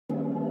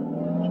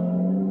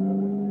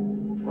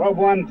Probe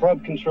 1,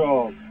 probe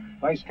control.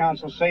 Vice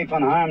Consul safe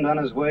unharmed on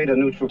his way to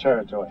neutral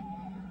territory.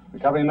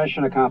 Recovery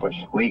mission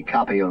accomplished. We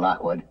copy you,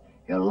 Lockwood.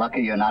 You're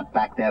lucky you're not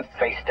back there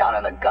face down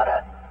in the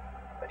gutter.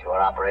 But you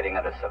are operating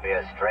under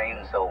severe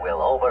strain, so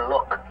we'll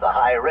overlook the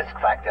high risk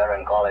factor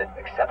and call it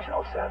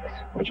exceptional service.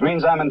 Which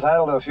means I'm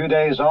entitled to a few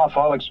days off,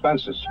 all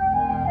expenses.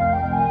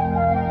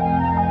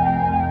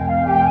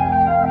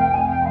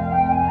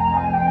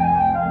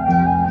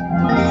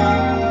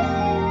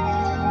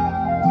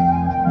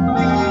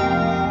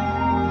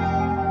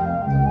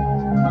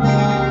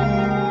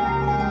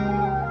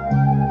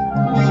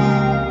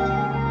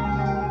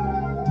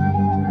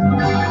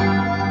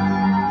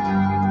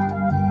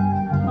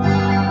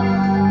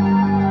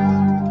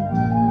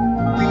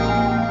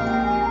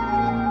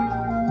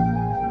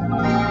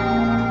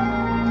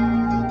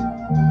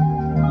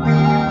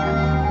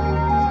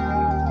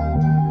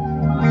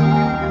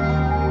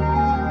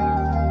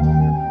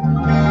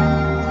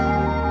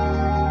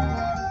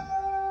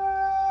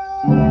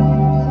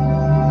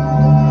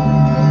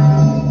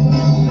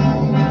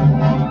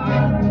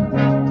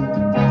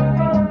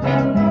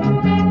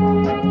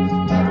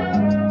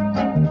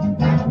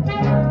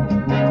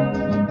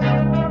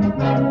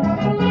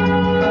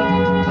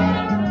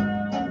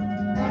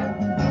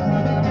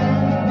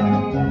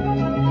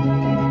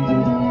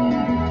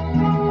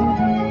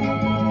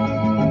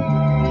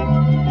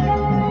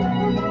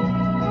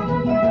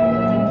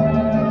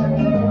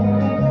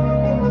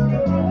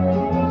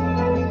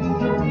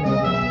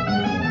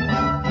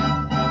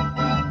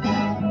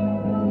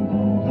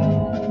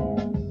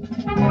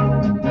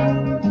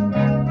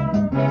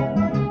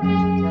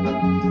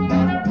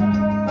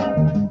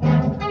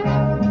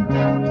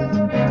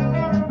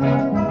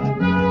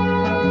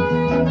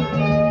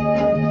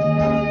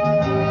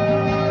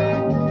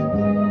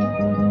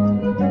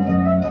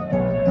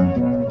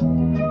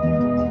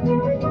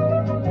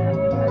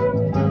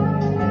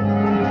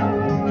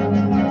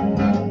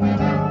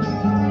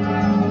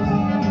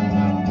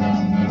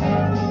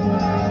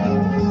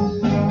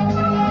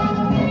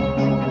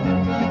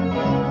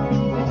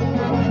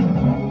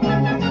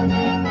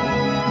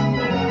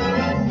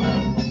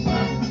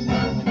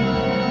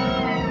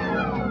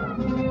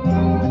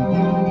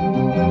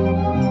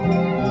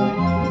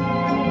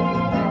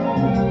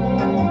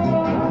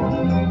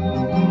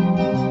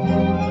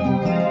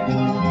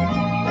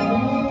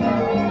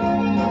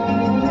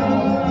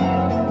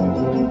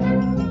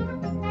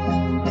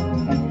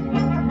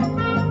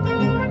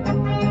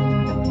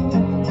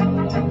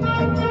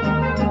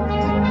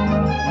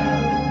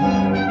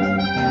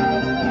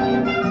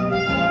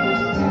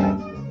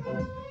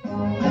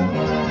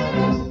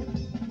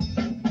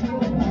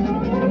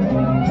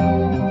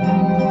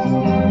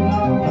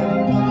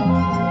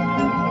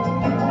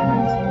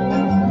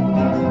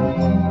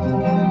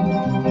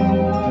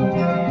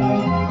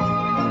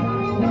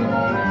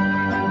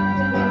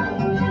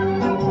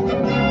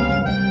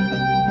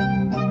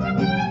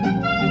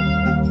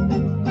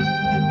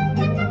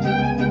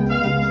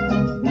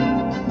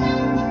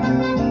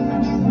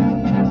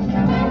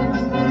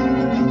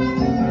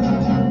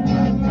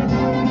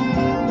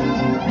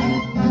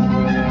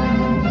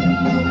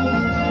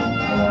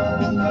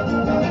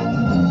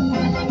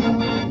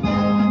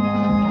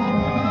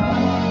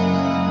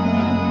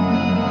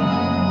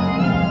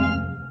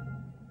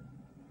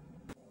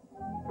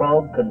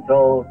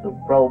 Control to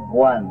probe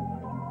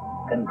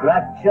 1.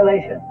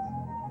 Congratulations.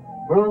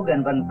 Brugge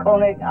and Van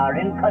Koenig are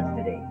in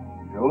custody.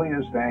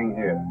 Julia's staying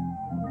here.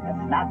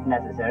 That's not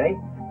necessary.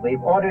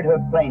 We've ordered her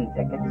plane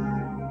tickets.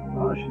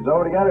 Oh, she's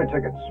already got her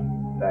tickets.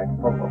 Back to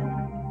Popo.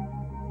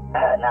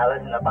 Now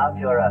listen, about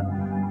your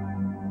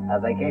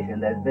vacation,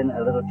 there's been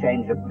a little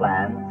change of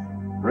plans.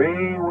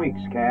 3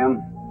 weeks,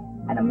 Cam.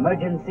 An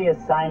emergency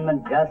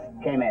assignment just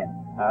came in.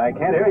 I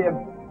can't hear you.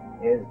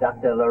 Here's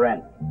Dr.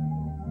 Laurent.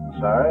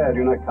 Sorry, I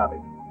do not copy.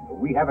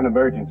 We have an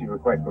emergency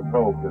request for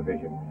probe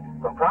division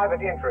from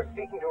private interest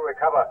seeking to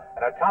recover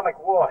an atomic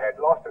warhead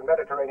lost in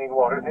Mediterranean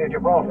waters near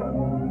Gibraltar.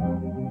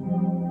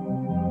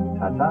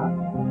 Ta-ta.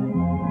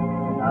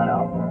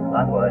 No.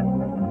 Lockwood,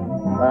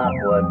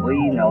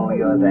 we know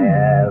you're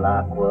there,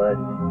 Lockwood.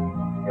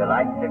 Your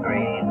lights are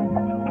green.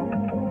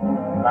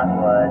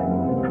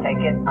 Lockwood, take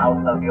it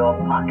out of your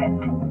pocket.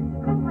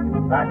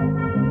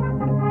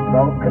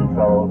 Probe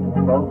control to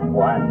probe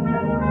 1.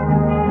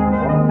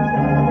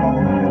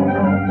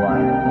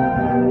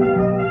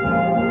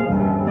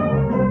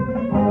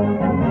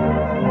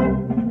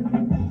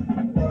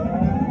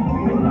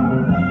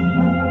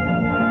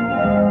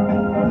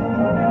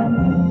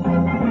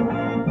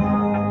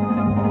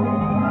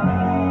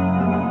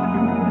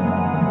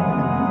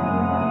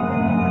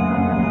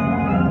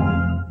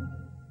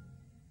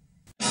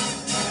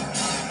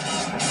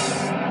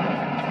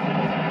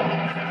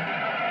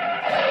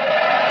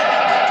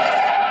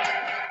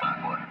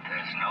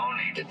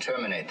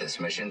 Terminate this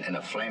mission in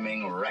a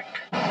flaming wreck.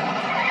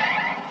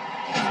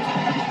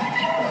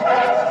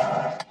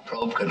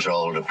 Probe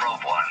control to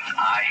probe 1.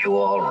 Are you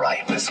all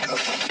right? Let's go.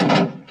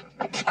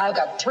 I've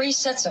got 3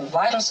 sets of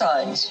vital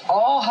signs,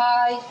 all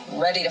high,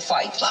 ready to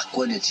fight.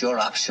 Lockwood, it's your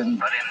option.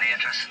 But in the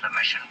interest of the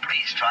mission,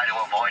 please try to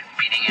avoid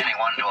beating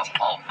anyone to a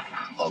pulp.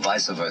 Or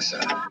vice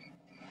versa.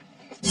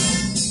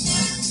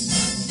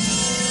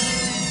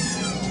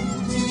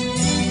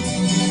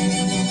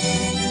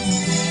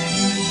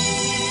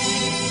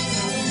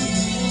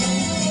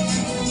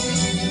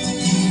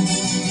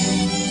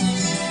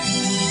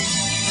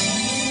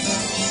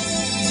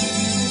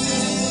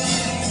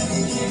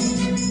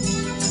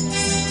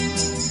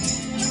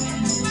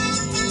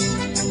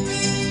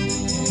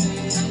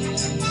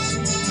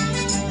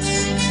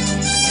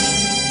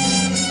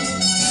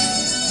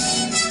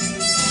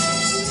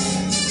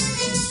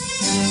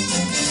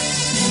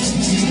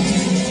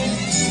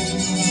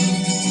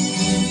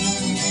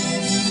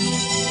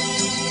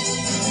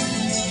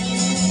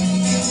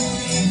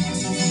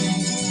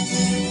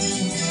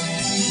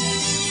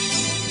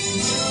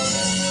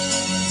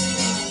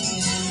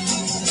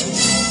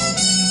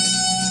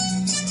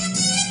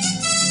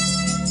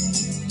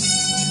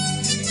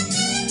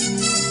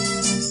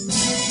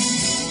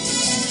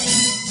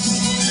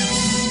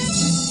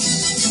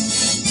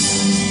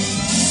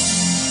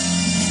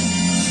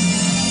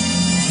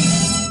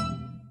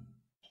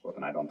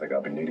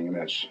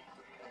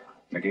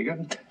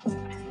 McEgan?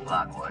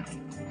 Lockwood,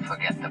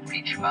 forget the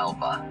peach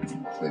Melba.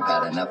 We've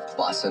had enough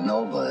bossa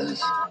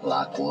novas,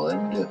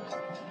 Lockwood.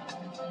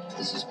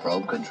 This is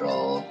probe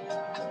control.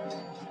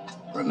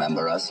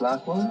 Remember us,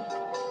 Lockwood?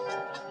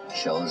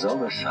 Show's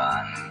over,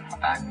 Son,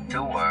 back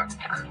to work.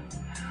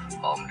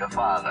 Home to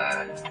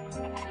father.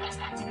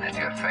 And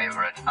your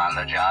favorite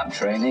on-the-job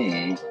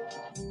trainee.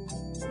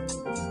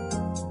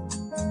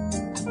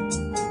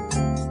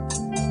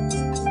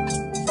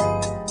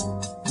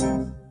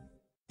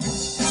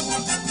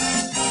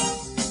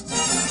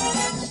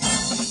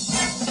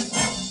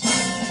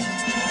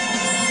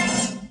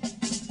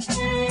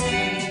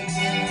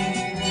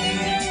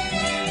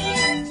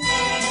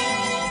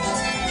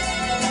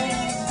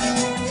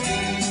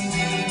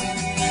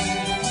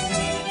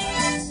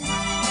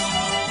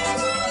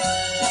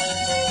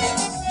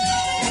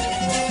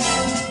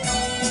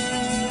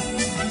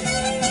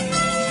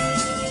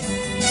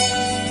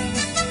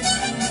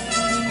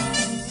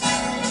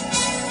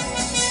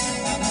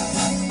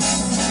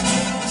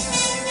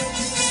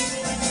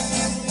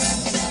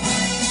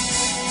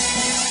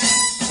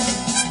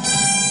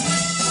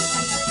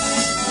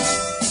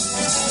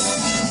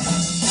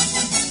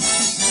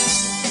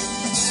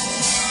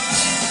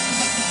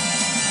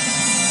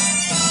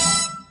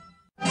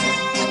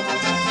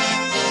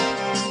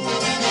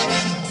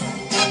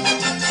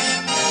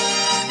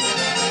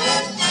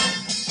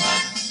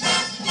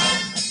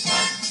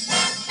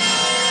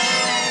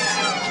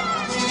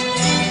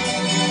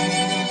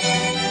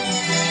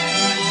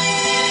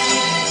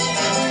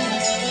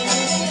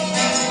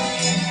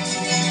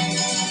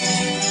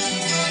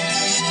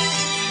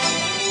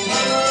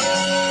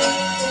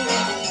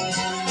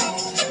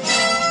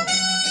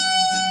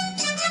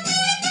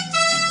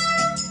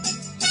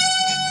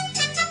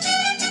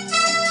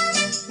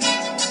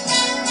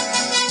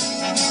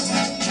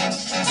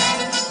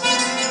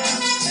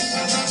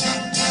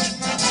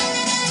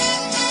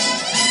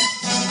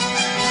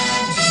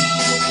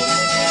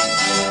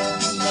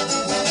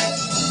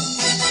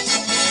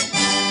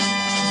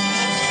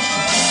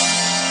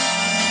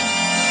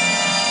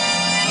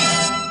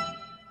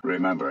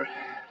 Remember,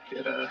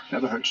 it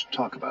never hurts to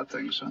talk about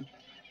things, son.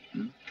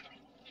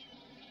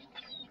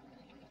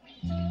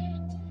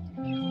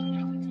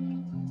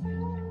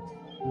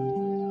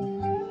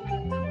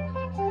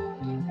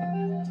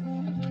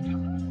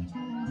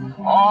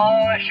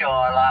 All ashore,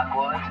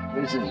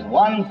 Lockwood. This is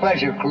one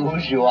pleasure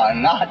cruise you are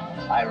not,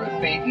 I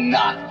repeat,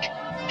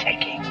 not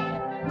taking.